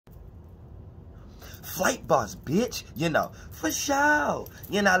Flight boss, bitch. You know, for sure.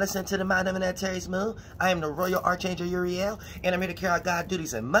 You're not listening to the Mind of an Terry Smooth. I am the Royal Archangel Uriel, and I'm here to carry out God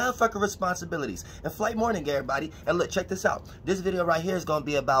duties and motherfucking responsibilities. And flight morning, everybody. And look, check this out. This video right here is going to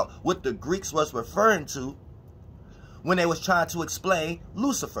be about what the Greeks was referring to when they was trying to explain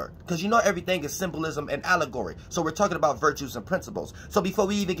Lucifer. Because you know everything is symbolism and allegory. So we're talking about virtues and principles. So before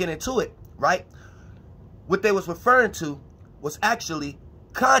we even get into it, right, what they was referring to was actually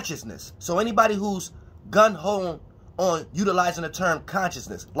consciousness. So anybody who's gun-ho on utilizing the term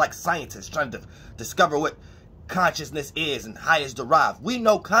consciousness, like scientists trying to discover what consciousness is and how it's derived, we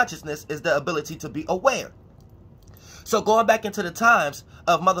know consciousness is the ability to be aware. So going back into the times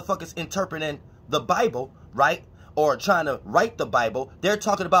of motherfuckers interpreting the Bible, right, or trying to write the Bible, they're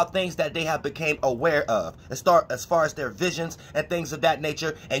talking about things that they have become aware of, as far as their visions and things of that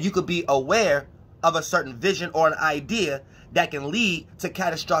nature. And you could be aware of a certain vision or an idea that can lead to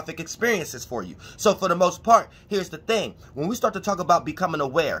catastrophic experiences for you. So for the most part, here's the thing. When we start to talk about becoming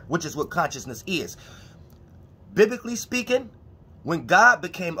aware, which is what consciousness is, biblically speaking, when God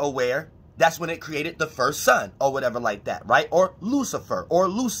became aware, that's when it created the first sun or whatever like that, right? Or Lucifer or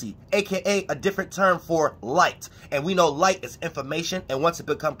Lucy, aka a different term for light. And we know light is information, and once it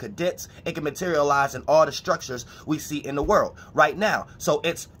becomes condensed, it can materialize in all the structures we see in the world right now. So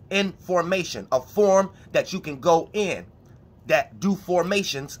it's information, a form that you can go in that do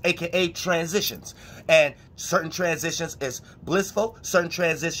formations, aka transitions. And certain transitions is blissful, certain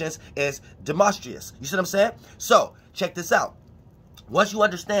transitions is demonstrous. You see what I'm saying? So check this out. Once you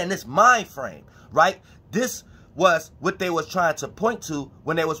understand this mind frame, right, this was what they was trying to point to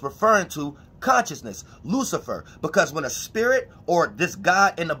when they was referring to consciousness, Lucifer. Because when a spirit or this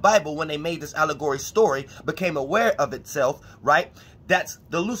God in the Bible, when they made this allegory story, became aware of itself, right, that's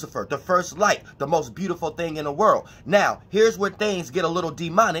the Lucifer, the first light, the most beautiful thing in the world. Now, here's where things get a little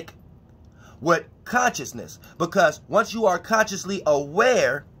demonic with consciousness. Because once you are consciously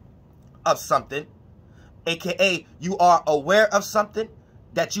aware of something, aka you are aware of something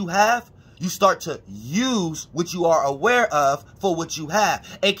that you have, you start to use what you are aware of for what you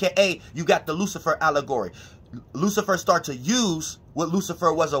have, aka you got the Lucifer allegory. Lucifer started to use what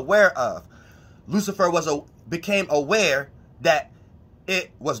Lucifer was aware of. Lucifer became aware that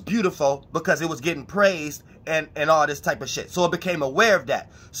it was beautiful because it was getting praised and all this type of shit. So it became aware of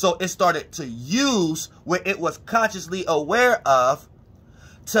that. So it started to use what it was consciously aware of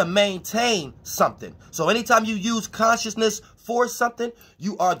to maintain something. So anytime you use consciousness for something,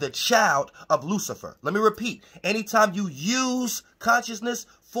 you are the child of Lucifer. Let me repeat. Anytime you use consciousness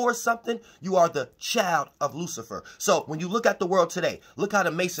for something, you are the child of Lucifer. So when you look at the world today, look how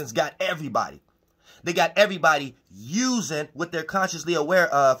the Masons got everybody. They got everybody using what they're consciously aware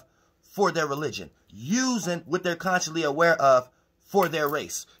of for their religion, using what they're consciously aware of for their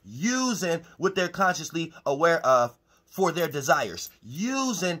race, using what they're consciously aware of for their desires,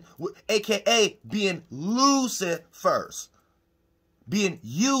 using, aka being Lucifers, being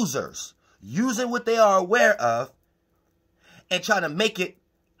users, using what they are aware of and trying to make it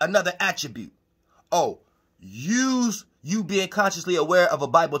another attribute. Oh, use you being consciously aware of a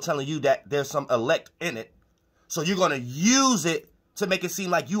Bible telling you that there's some elect in it. So you're going to use it to make it seem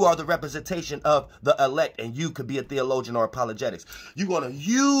like you are the representation of the elect and you could be a theologian or apologetics. You're going to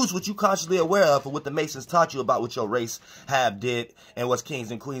use what you consciously aware of and what the Masons taught you about what your race did and what's kings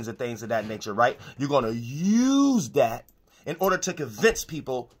and queens and things of that nature, right? You're going to use that in order to convince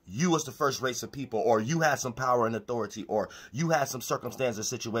people you was the first race of people, or you had some power and authority, or you had some circumstance or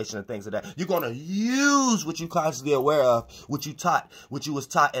situation and things of that. You're going to use what you consciously aware of, what you was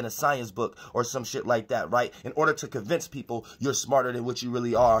taught in a science book or some shit like that, right? In order to convince people you're smarter than what you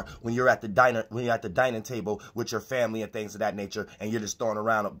really are when you're at the dining table with your family and things of that nature, and you're just throwing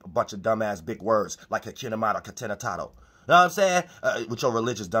around a bunch of dumbass big words like hakuna matata. You know what I'm saying? With your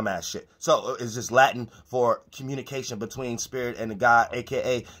religious dumbass shit. So it's just Latin for communication between spirit and the God,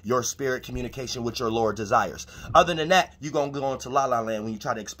 aka your spirit communication with your Lord desires. Other than that, you're going to go into La La Land when you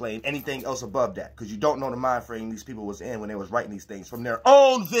try to explain anything else above that. Because you don't know the mind frame these people was in when they was writing these things from their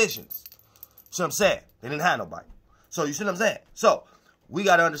own visions. See what I'm saying? They didn't have nobody. So you see what I'm saying? So we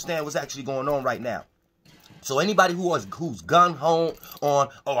got to understand what's actually going on right now. So anybody who's gun-ho on,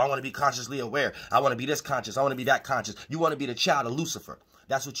 oh, I want to be consciously aware. I want to be this conscious. I want to be that conscious. You want to be the child of Lucifer.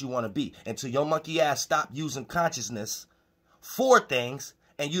 That's what you want to be. Until your monkey ass stop using consciousness for things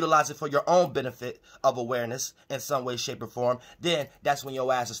and utilize it for your own benefit of awareness in some way, shape, or form, then that's when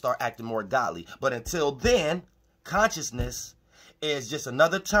your ass will start acting more godly. But until then, consciousness is just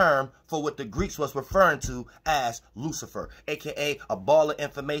another term for what the Greeks was referring to as Lucifer, aka a ball of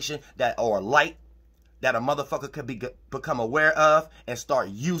information or light that a motherfucker could become aware of and start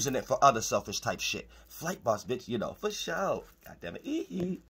using it for other selfish type shit. Flight boss, bitch, you know, for sure. God damn it.